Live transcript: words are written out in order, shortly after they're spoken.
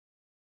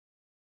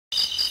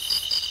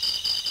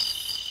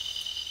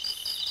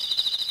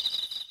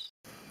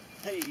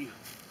Hey,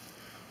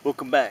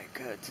 welcome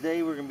back.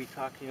 Today we're going to be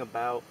talking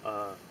about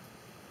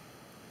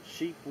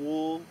sheep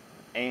wool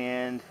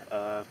and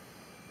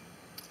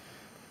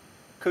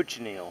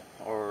cochineal,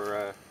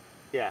 or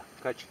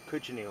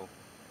cochineal.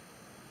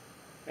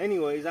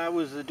 Anyways, I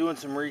was doing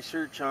some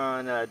research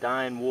on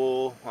dyeing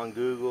wool on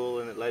Google,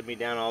 and it led me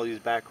down all these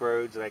back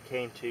roads, and I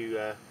came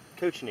to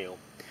cochineal.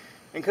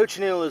 And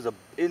cochineal is an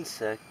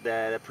insect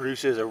that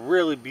produces a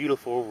really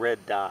beautiful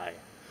red dye.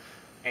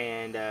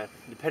 And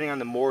depending on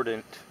the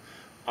mordant,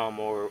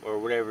 or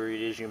whatever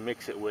it is you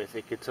mix it with,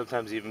 it could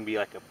sometimes even be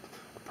like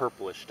a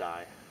purplish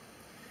dye.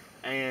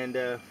 And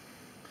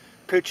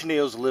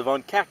cochineals live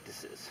on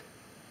cactuses.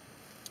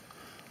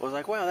 I was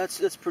like, wow,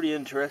 that's pretty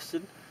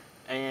interesting.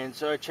 And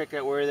so I checked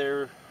out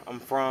where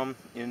I'm from.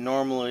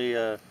 Normally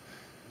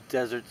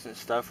deserts and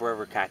stuff,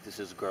 wherever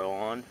cactuses grow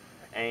on.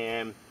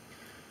 And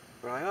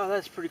we're like, oh,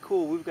 that's pretty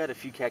cool. We've got a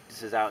few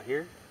cactuses out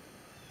here,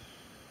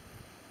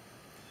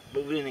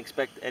 but we didn't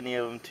expect any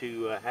of them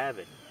to have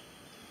it.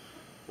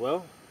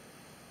 Well,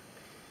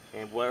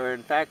 and where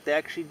in fact they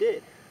actually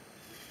did.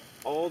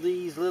 All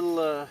these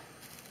little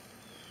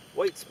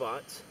white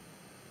spots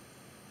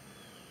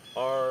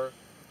are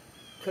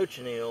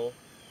cochineal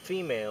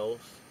females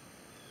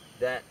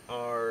that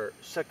are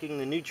sucking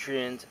the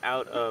nutrients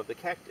out of the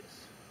cactus.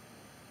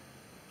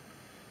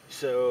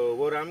 So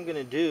what I'm going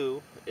to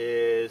do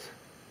is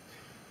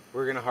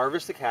we're going to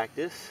harvest the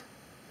cactus,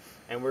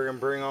 and we're going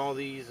to bring all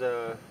these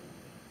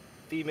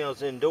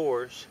females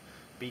indoors,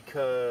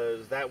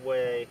 because that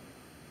way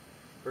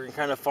we're going to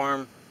kind of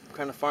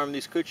farm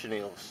these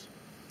cochineals.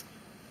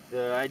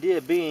 The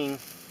idea being,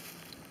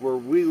 where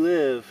we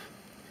live,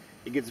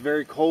 it gets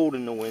very cold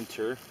in the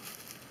winter,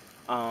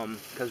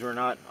 because we're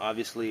not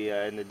obviously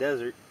in the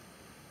desert.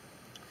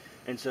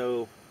 And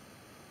so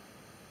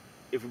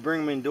if we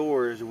bring them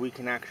indoors, we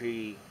can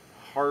actually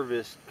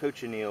harvest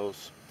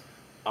cochineals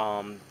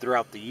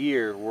throughout the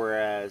year,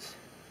 whereas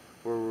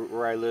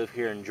where I live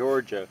here in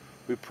Georgia,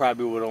 we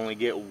probably would only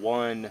get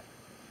one,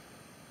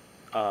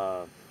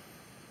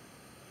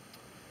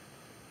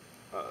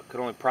 could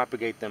only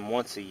propagate them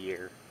once a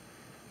year.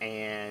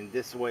 And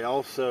this way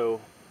also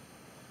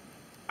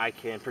I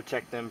can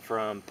protect them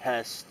from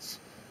pests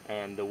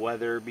and the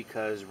weather,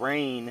 because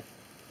rain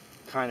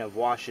kind of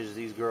washes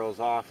these girls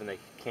off and they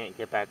can't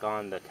get back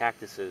on the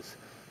cactuses.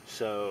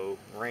 So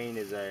rain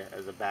is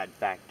a bad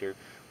factor,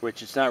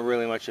 which it's not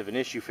really much of an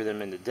issue for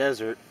them in the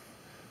desert,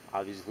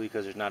 obviously,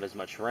 because there's not as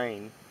much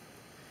rain.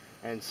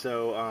 And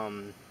so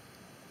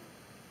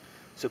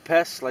so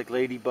pests like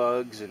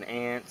ladybugs and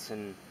ants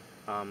and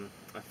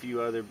a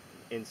few other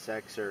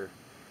insects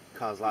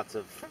cause lots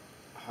of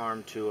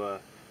harm to a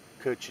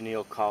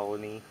cochineal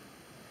colony.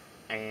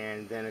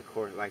 And then of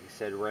course, like I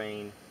said,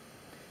 rain,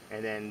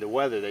 and then the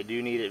weather, they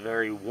do need it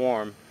very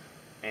warm.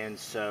 And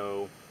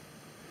so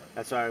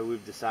that's why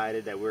we've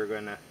decided that we're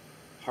going to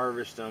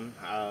harvest them.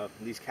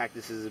 These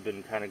cactuses have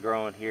been kind of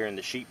growing here in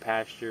the sheep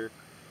pasture,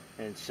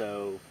 and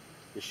so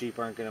the sheep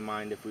aren't going to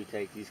mind if we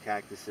take these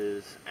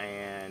cactuses,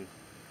 and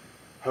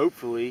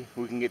hopefully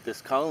we can get this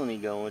colony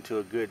going to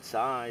a good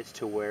size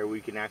to where we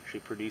can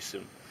actually produce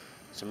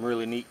some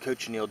really neat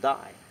cochineal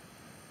dye.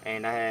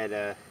 And I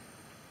had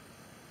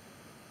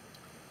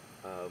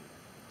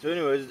so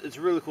anyways, it's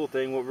a really cool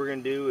thing. What we're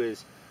going to do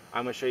is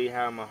I'm going to show you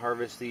how I'm going to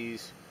harvest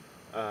these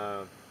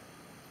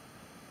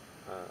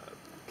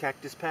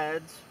cactus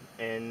pads,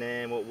 and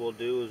then what we'll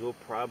do is we'll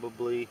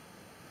probably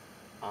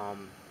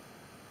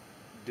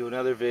do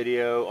another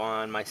video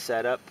on my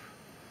setup,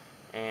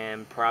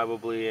 and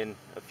probably in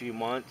a few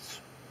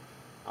months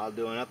I'll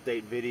do an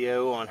update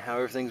video on how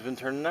everything's been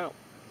turning out.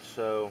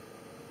 So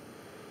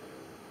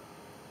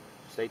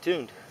stay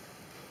tuned.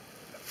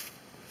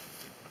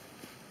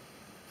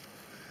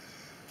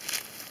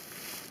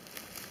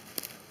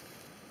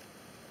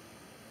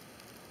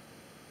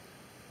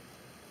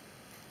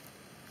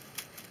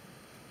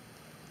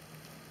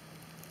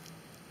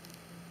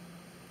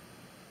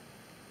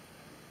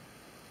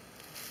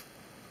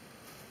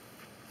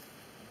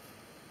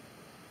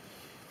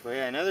 But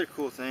yeah, another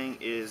cool thing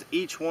is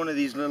each one of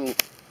these little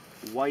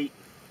white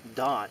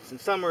dots, and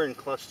some are in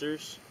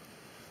clusters,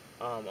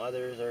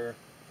 others are,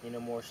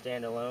 more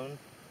standalone.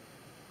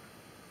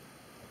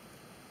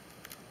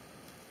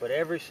 But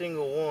every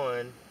single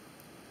one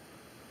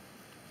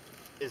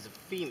is a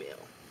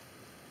female.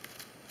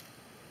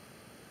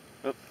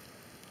 Oh.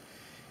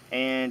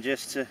 And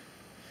just to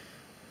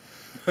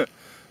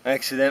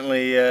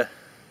accidentally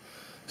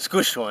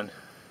squished one.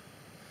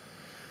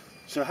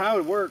 So how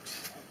it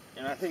works,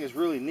 and I think it's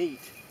really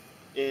neat,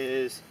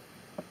 is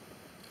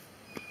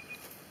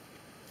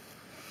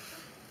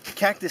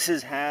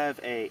cactuses have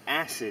a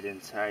acid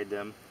inside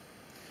them,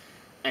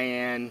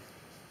 and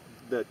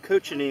the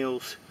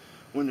cochineals,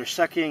 when they're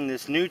sucking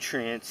this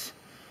nutrients,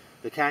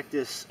 the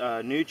cactus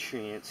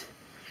nutrients,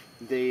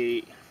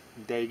 they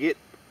get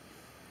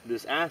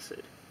this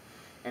acid,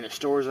 and it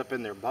stores up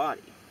in their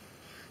body.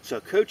 So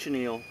a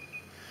cochineal,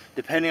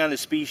 depending on the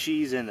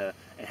species and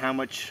how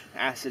much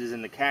acid is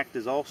in the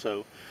cactus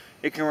also,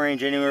 it can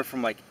range anywhere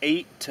from like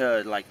 8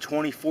 to like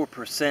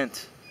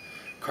 24%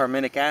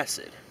 carminic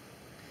acid.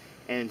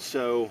 And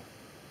so,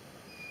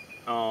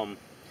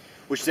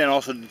 which then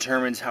also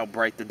determines how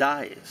bright the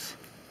dye is.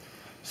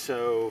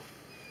 So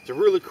it's a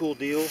really cool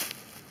deal.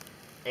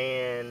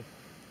 And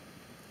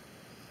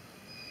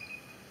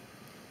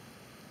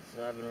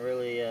so I've been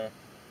really, of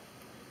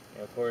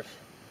course,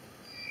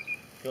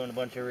 doing a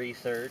bunch of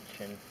research.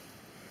 And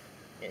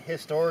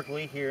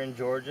historically here in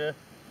Georgia,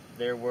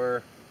 there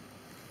were,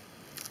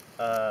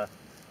 they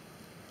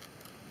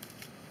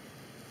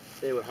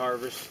would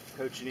harvest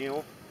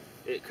cochineal.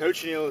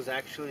 Cochineal is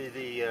actually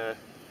the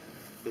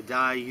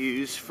dye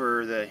used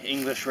for the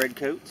English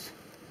redcoats,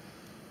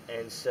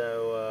 and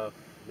so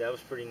that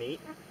was pretty neat.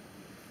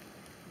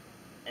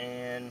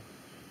 And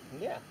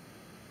yeah,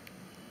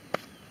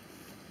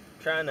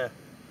 trying to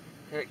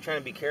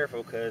be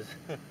careful because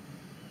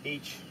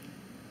each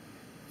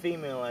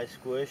female I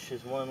squish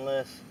is one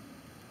less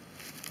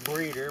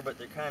breeder, but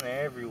they're kind of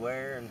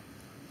everywhere. And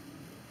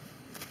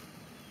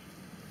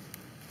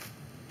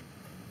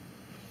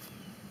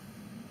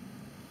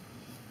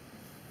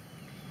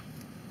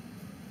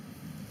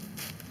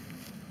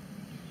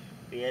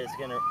yeah, it's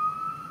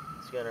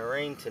gonna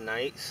rain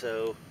tonight,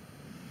 so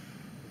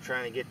I'm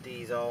trying to get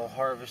these all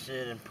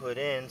harvested and put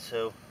in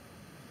so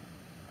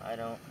I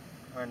don't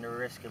run the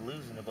risk of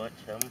losing a bunch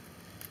of them.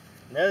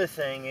 Another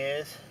thing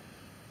is,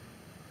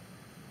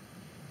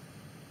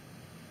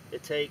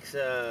 it takes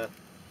ooh,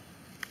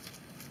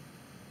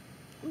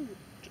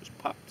 just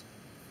popped.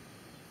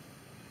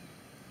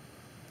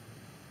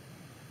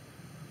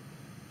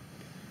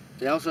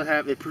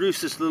 They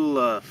produce this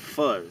little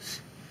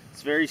fuzz.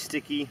 It's very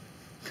sticky,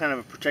 kind of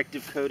a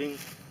protective coating,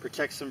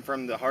 protects them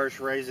from the harsh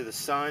rays of the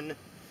sun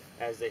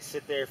as they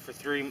sit there for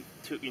 3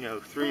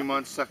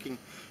 months sucking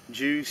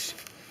juice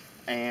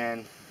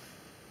and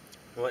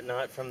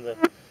whatnot from the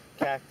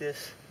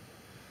cactus.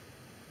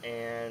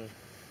 And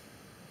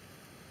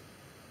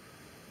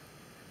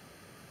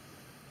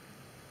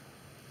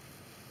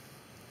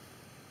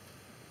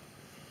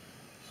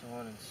so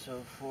on and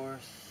so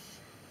forth.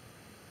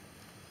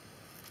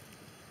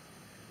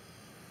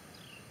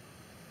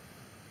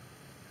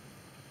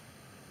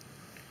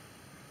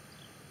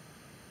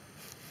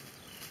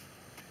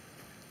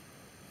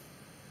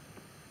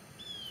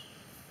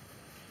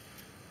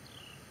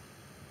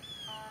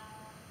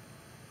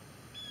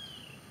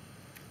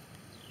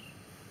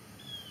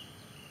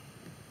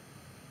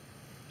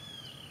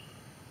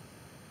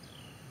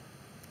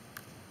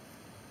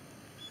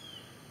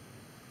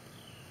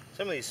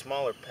 Some of these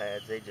smaller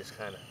pads, they just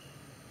kind of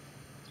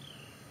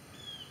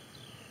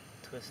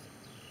twist it.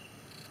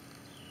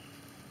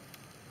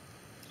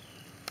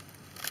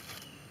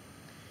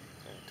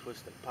 Kind of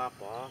twist and pop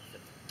off.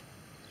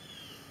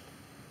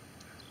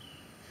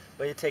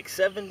 But it takes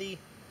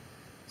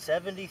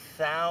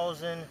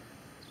 70,000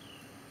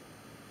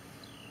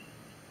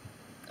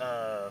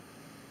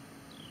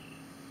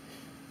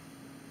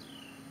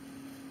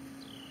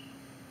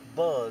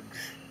 bugs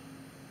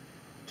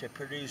to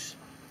produce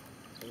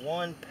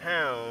 1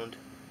 pound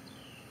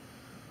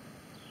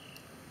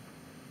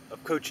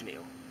of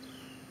cochineal.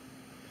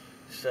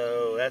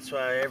 So that's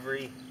why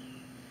every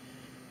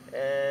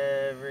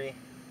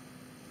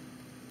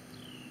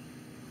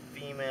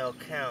female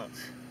counts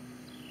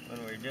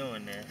when we're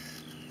doing this.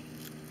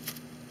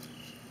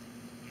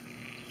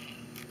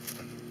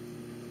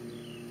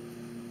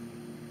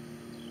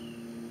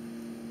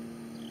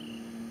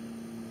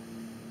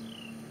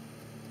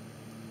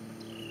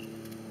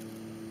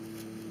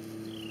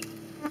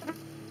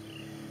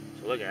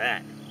 So look at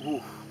that.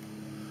 Whew.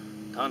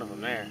 Ton of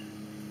them there.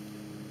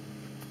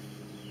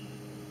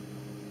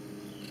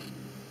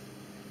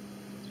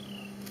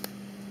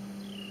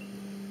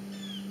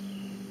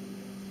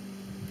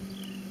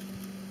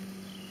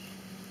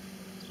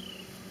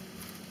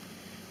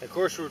 Of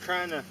course, we're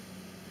trying to.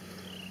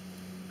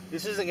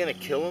 This isn't going to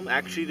kill them.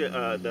 Actually,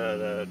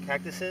 the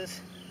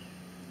cactuses.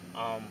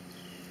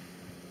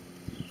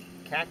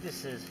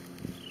 Cactuses.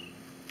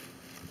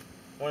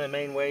 One of the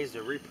main ways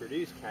to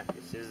reproduce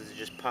cactuses is to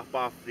just pop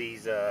off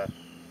these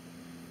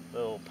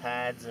little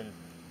pads and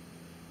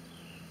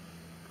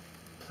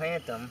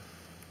plant them.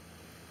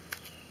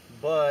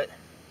 But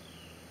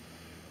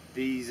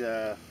these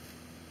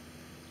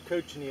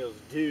cochineals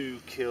do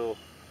kill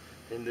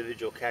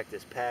individual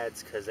cactus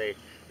pads because they're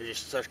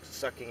just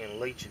sucking and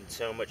leaching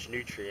so much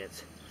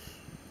nutrients.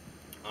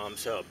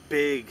 So a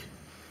big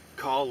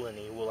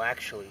colony will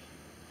actually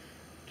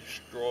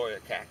destroy a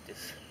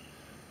cactus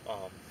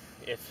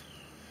if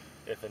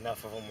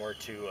enough of them were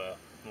to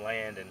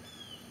land and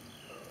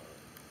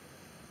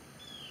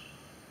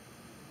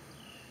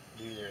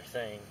do their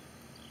thing.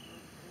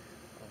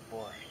 Oh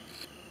boy,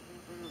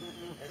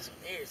 this one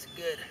here is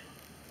good.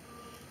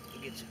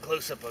 We'll get you a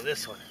close up of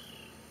this one.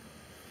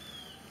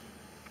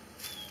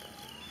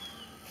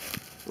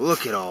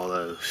 Look at all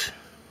those.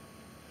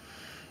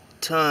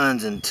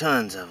 Tons and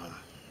tons of them.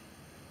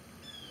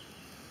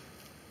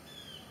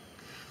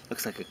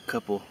 Looks like a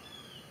couple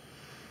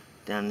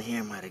down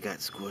here might have got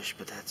squished,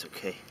 but that's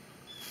okay.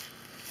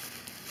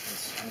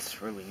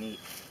 That's really neat.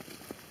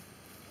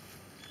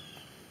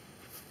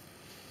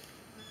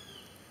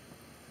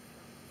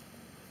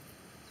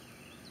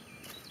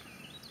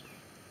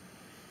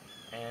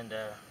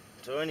 And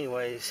so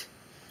anyways,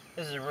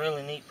 this is a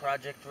really neat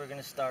project we're going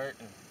to start,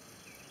 and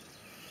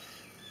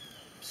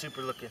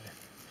super looking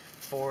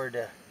forward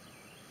to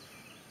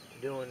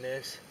doing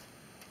this.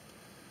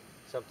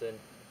 Something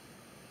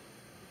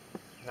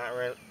not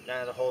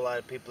a whole lot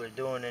of people are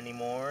doing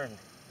anymore, and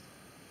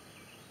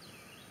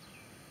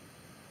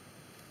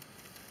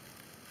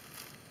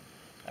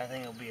I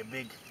think it'll be a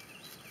big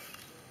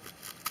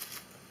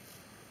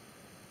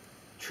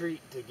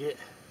treat to get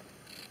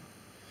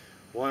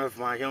one of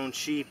my own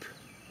sheep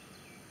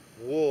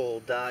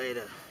wool dyed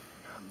a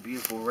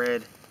beautiful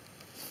red,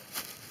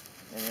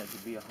 and it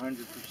would be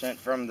 100%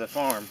 from the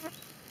farm.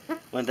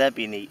 Wouldn't that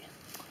be neat?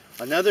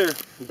 Another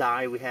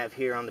dye we have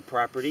here on the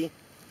property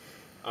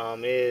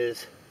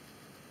is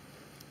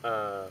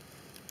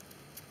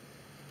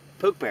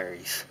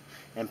pokeberries.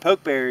 And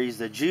pokeberries,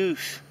 the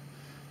juice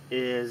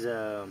is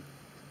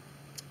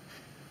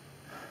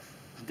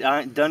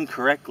done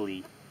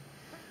correctly.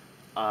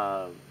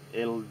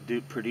 It'll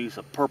produce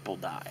a purple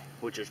dye,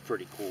 which is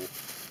pretty cool.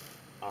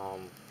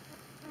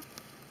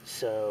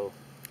 So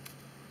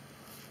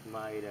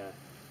might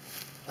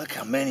look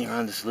how many are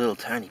on this little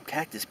tiny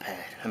cactus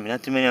pad. I mean,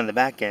 not too many on the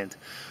back end,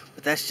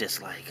 but that's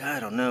just like, I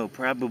don't know,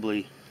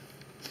 probably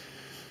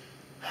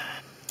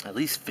at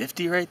least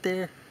 50 right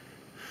there.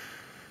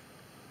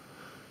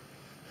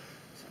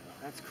 So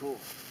that's cool.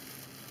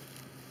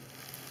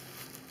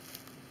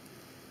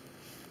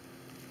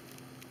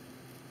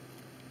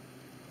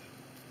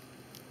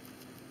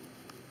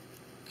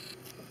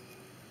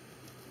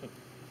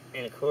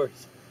 And of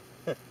course,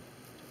 it'd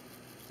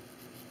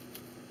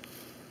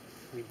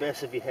be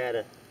best if you had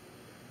a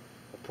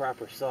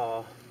proper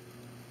saw.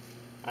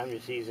 I'm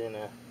just using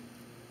a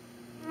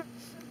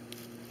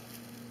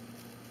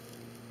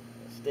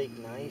steak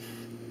knife,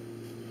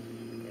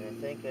 and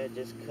I think I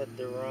just cut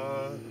the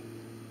wrong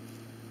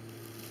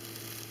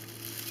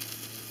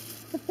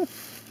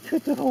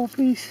cut the whole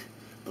piece.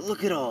 But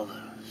look at all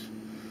those.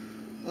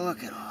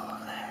 Look at all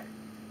of that.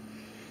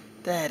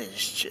 That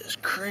is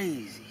just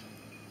crazy.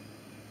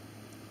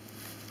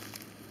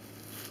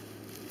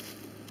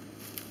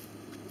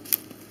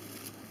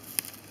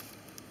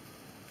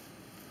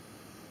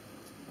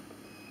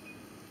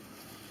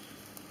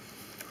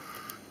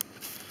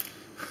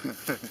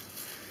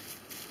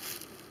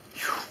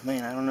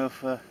 Man, I don't know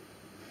if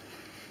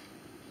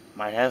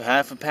might have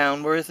half a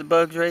pound worth of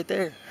bugs right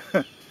there.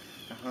 I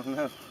don't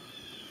know.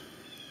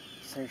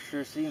 It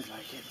sure seems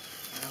like it.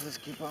 Now let's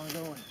keep on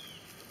going.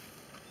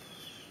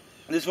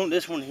 This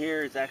one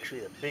here is actually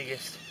the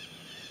biggest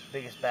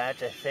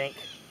batch, I think.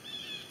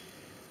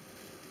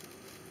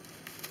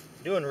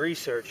 Doing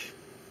research,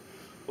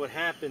 what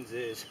happens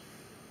is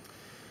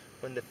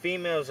when the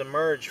females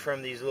emerge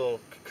from these little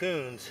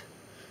cocoons,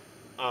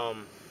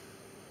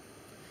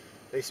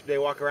 they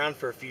walk around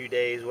for a few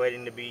days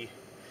waiting to be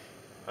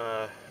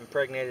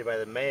impregnated by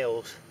the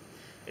males,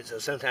 and so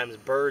sometimes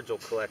birds will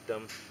collect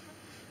them,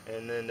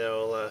 and then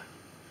they'll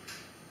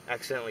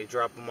accidentally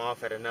drop them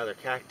off at another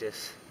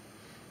cactus,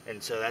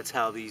 and so that's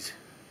how these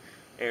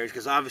areas,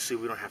 because obviously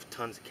we don't have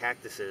tons of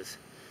cactuses.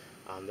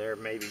 There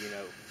maybe, you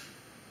know,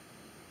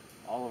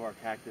 all of our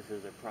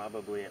cactuses are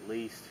probably at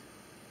least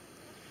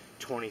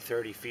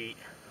 20-30 feet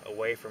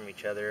away from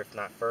each other, if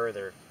not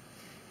further.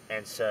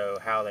 And so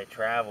how they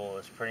travel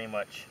is pretty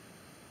much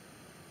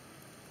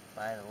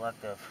by the luck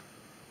of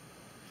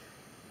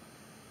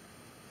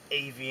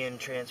avian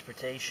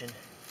transportation.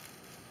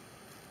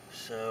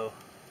 So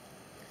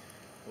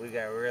we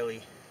got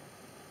really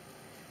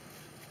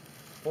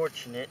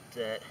fortunate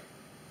that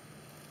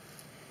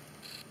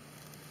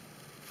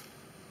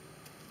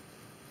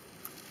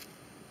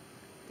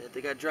they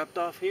got dropped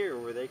off here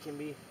where they can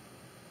be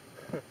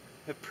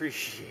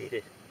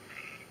appreciated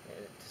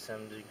to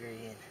some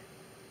degree. And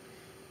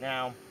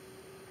now,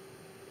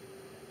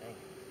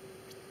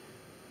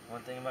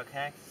 one thing about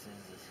cactuses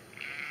is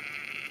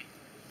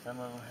some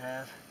of them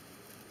have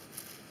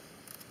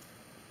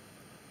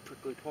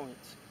prickly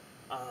points.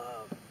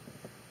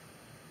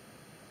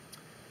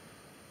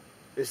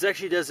 This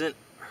actually doesn't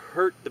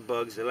hurt the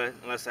bugs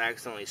unless I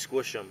accidentally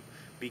squish them,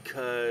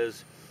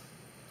 because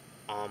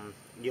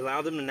you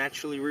allow them to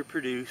naturally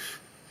reproduce,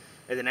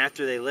 and then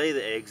after they lay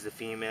the eggs, the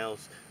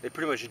females, they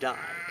pretty much die.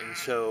 And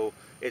so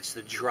it's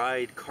the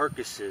dried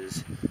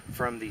carcasses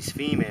from these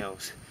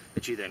females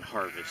that you then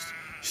harvest.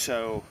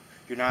 So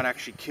you're not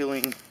actually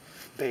killing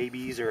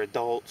babies or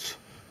adults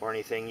or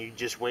anything. You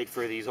just wait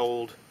for these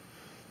old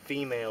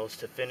females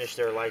to finish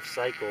their life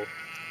cycle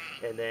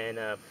and then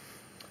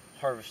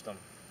harvest them.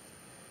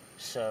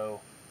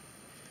 So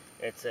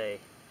it's a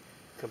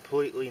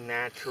completely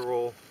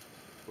natural,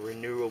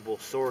 renewable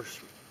source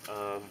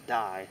of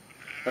dye.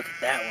 Look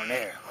at that one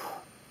there.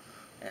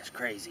 That's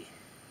crazy.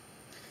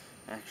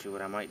 Actually,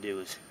 what I might do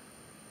is,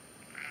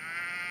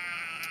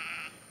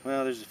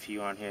 well, there's a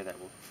few on here that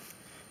will,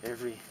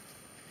 every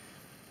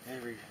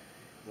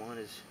one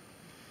is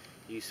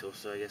useful,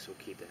 so I guess we'll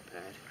keep that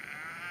pad.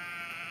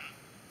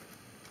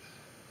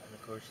 And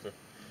of course the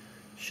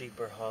sheep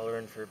are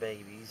hollering for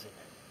babies. And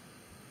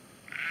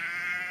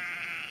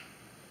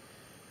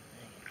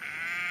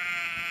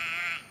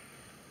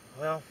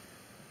well,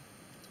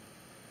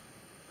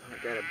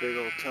 I got a big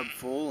old tub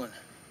full, and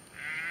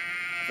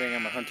I think I'm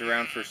gonna hunt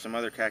around for some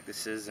other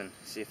cactuses and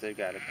see if they've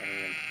got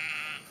any, and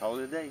call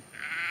it a day.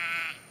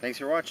 Thanks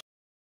for watching.